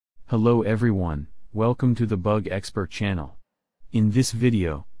Hello everyone, welcome to the Bug Expert channel. In this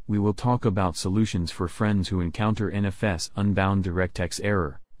video, we will talk about solutions for friends who encounter NFS Unbound Directx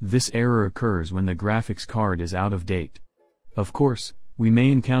error. This error occurs when the graphics card is out of date. Of course, we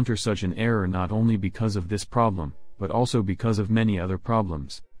may encounter such an error not only because of this problem, but also because of many other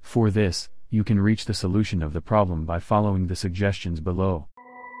problems. For this, you can reach the solution of the problem by following the suggestions below.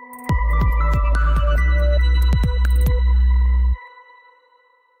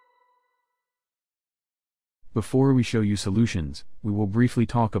 Before we show you solutions, we will briefly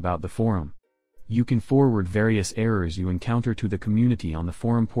talk about the forum. You can forward various errors you encounter to the community on the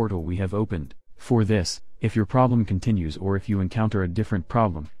forum portal we have opened. For this, if your problem continues or if you encounter a different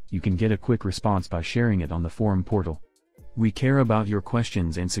problem, you can get a quick response by sharing it on the forum portal. We care about your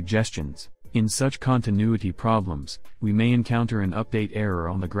questions and suggestions. In such continuity problems, we may encounter an update error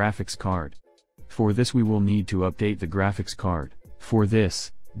on the graphics card. For this we will need to update the graphics card. For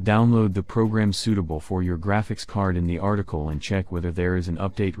this, download the program suitable for your graphics card in the article and check whether there is an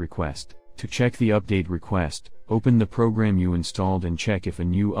update request. To check the update request, open the program you installed and check if a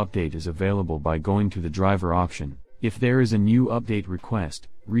new update is available by going to the driver option. If there is a new update request,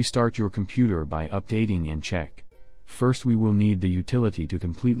 restart your computer by updating and check. First we will need the utility to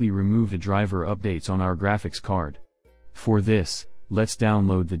completely remove the driver updates on our graphics card. For this, let's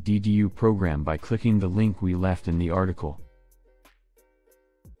download the DDU program by clicking the link we left in the article.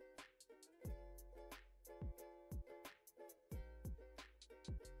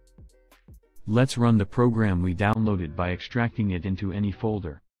 Let's run the program we downloaded by extracting it into any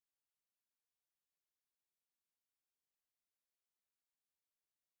folder.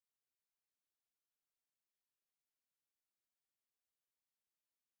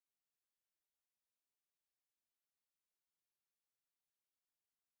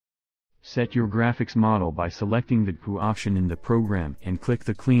 Set your graphics model by selecting the DDU option in the program and click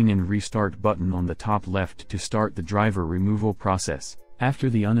the Clean and Restart button on the top left to start the driver removal process.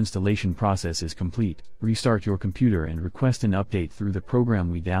 After the uninstallation process is complete, restart your computer and request an update through the program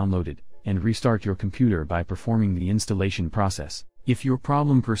we downloaded, and restart your computer by performing the installation process. If your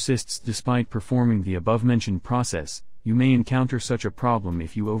problem persists despite performing the above-mentioned process, you may encounter such a problem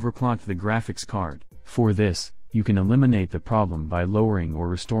if you overclocked the graphics card. For this, you can eliminate the problem by lowering or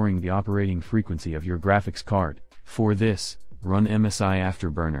restoring the operating frequency of your graphics card. For this, run MSI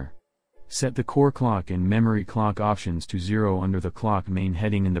Afterburner. Set the core clock and memory clock options to 0 under the clock main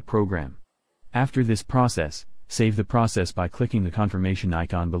heading in the program. After this process, save the process by clicking the confirmation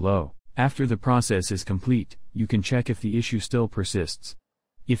icon below. After the process is complete, you can check if the issue still persists.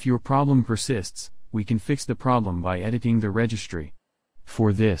 If your problem persists, we can fix the problem by editing the registry.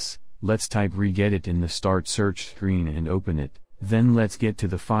 For this, let's type regedit in the start search screen and open it. Then let's get to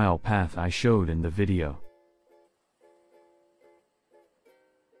the file path I showed in the video.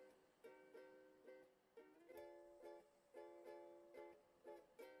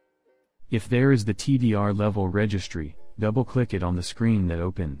 If there is the TDR level registry, double-click it on the screen that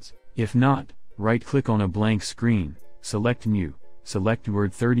opens. If not, right-click on a blank screen, select New, select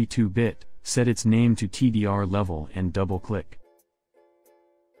Word 32-bit, set its name to TDR level and double-click.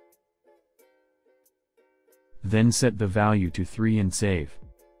 Then set the value to 3 and save.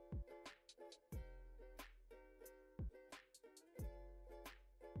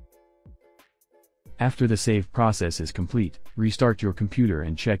 After the save process is complete, restart your computer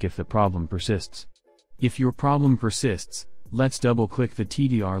and check if the problem persists. If your problem persists, let's double-click the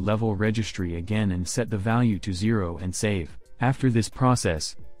TDR level registry again and set the value to 0 and save. After this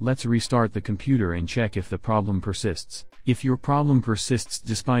process, let's restart the computer and check if the problem persists. If your problem persists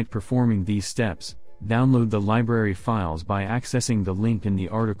despite performing these steps, download the library files by accessing the link in the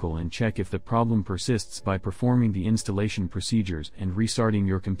article and check if the problem persists by performing the installation procedures and restarting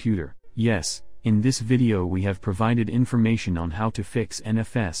your computer. Yes. In this video we have provided information on how to fix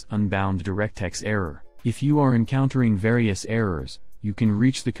NFS Unbound Directx error. If you are encountering various errors, you can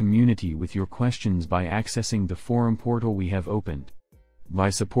reach the community with your questions by accessing the forum portal we have opened.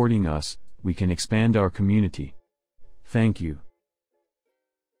 By supporting us, we can expand our community. Thank you.